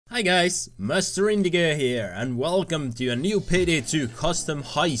Hi guys, Master Indigo here and welcome to a new Payday 2 custom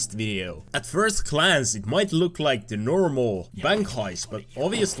heist video. At first glance it might look like the normal bank heist, but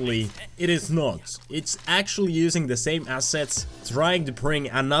obviously it is not. It's actually using the same assets, trying to bring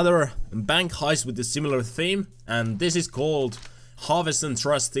another bank heist with a similar theme, and this is called Harvest and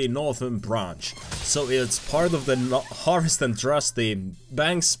Trustee Northern Branch. So it's part of the Harvest and Trustee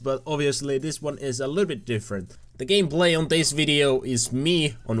banks, but obviously this one is a little bit different. The gameplay on this video is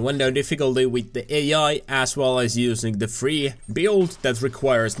me on 1 down difficulty with the AI, as well as using the free build that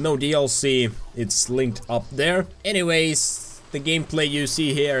requires no DLC. It's linked up there. Anyways, the gameplay you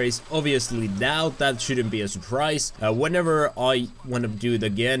see here is obviously now. That shouldn't be a surprise. Whenever I want to do it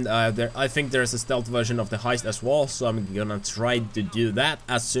again, I think there's a stealth version of the heist as well, so I'm gonna try to do that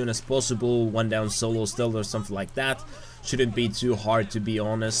as soon as possible. 1 down solo stealth or something like that. Shouldn't be too hard, to be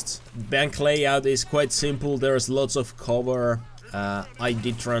honest. Bank layout is quite simple. There's lots of cover. I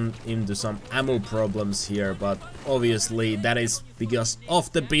did run into some ammo problems here, but obviously that is because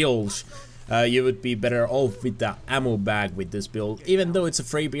of the build. You would be better off with the ammo bag with this build. Even though it's a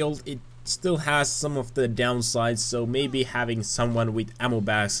free build, it still has some of the downsides, so maybe having someone with ammo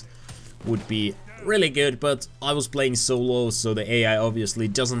bags would be really good, but I was playing solo, so the AI obviously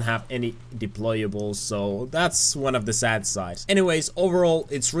doesn't have any deployables, so that's one of the sad sides. Anyways, overall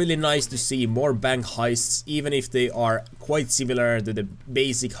it's really nice to see more bank heists, even if they are quite similar to the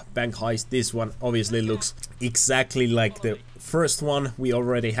basic bank heist. This one obviously looks exactly like the first one we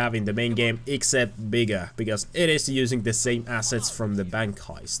already have in the main game, except bigger, because it is using the same assets from the bank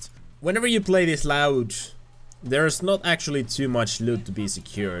heist. Whenever you play this loud, there's not actually too much loot to be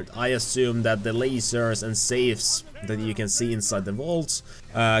secured. I assume that the lasers and safes that you can see inside the vaults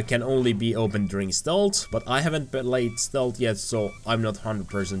can only be opened during stealth, but I haven't played stealth yet, so I'm not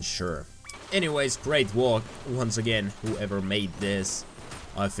 100% sure. Anyways, great work once again, whoever made this.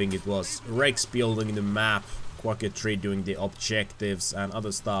 I think it was Rex building the map, Quacketry doing the objectives and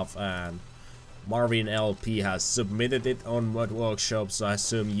other stuff, and Marvin LP has submitted it on Mod Workshop, so I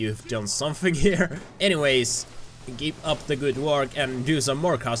assume you've done something here. Anyways, keep up the good work and do some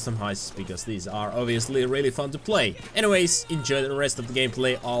more custom heists, because these are obviously really fun to play. Anyways, enjoy the rest of the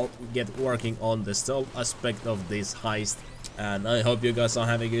gameplay. I'll get working on the stealth aspect of this heist, and I hope you guys are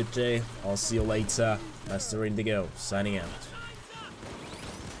having a good day. I'll see you later. Master Indigo, signing out.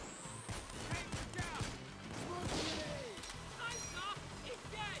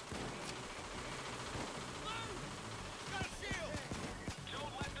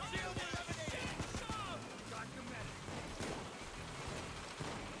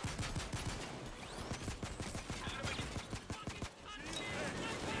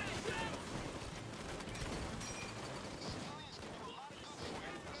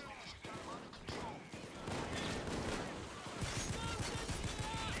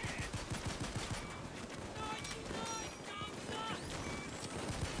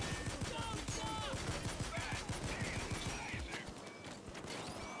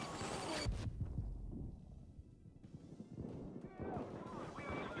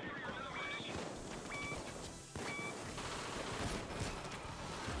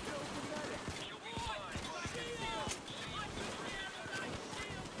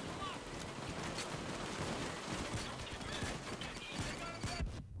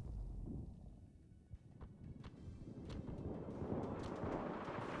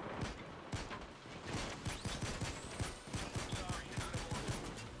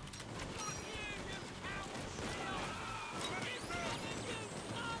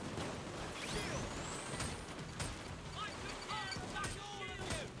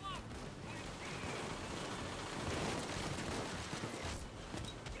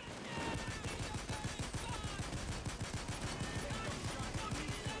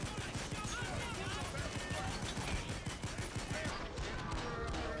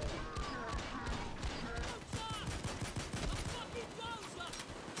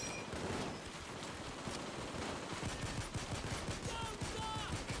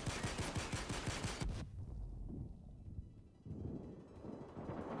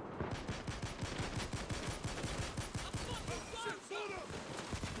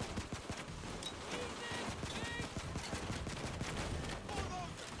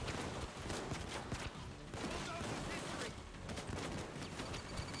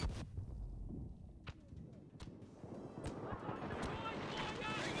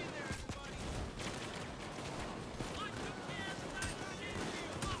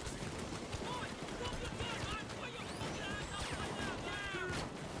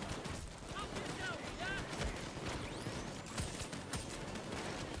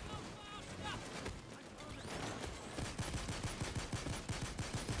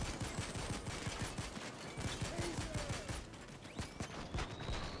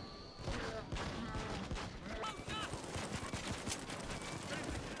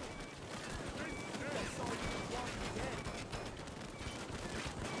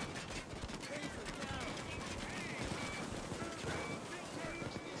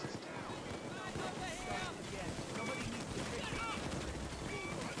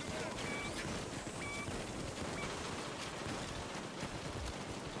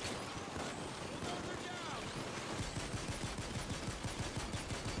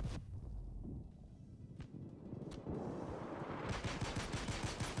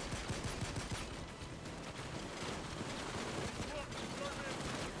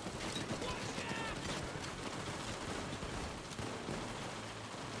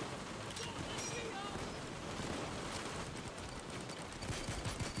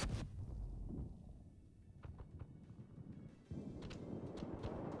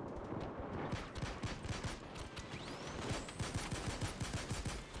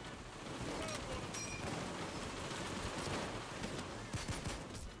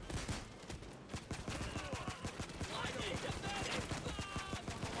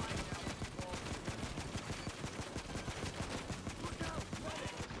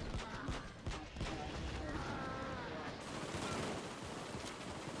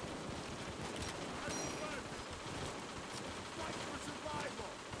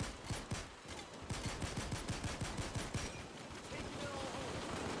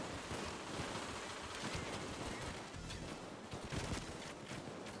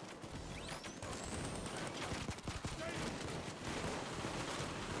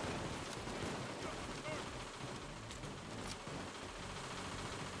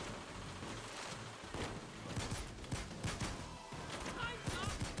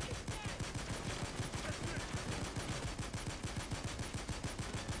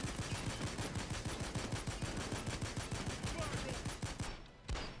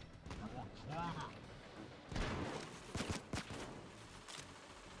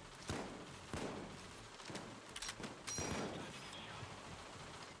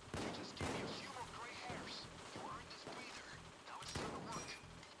 Just give me a few more gray hairs. You earned this breather. Now it's time to work.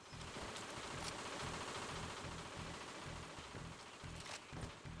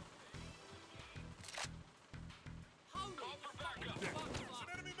 Call for backup. It's an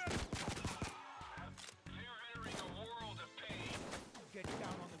enemy medic. They're entering a world of pain. Get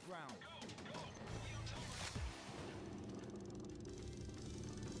down on the ground. Go.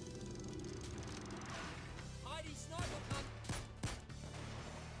 Heidi, sniper cunt!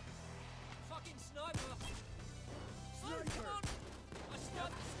 Fucking sniper!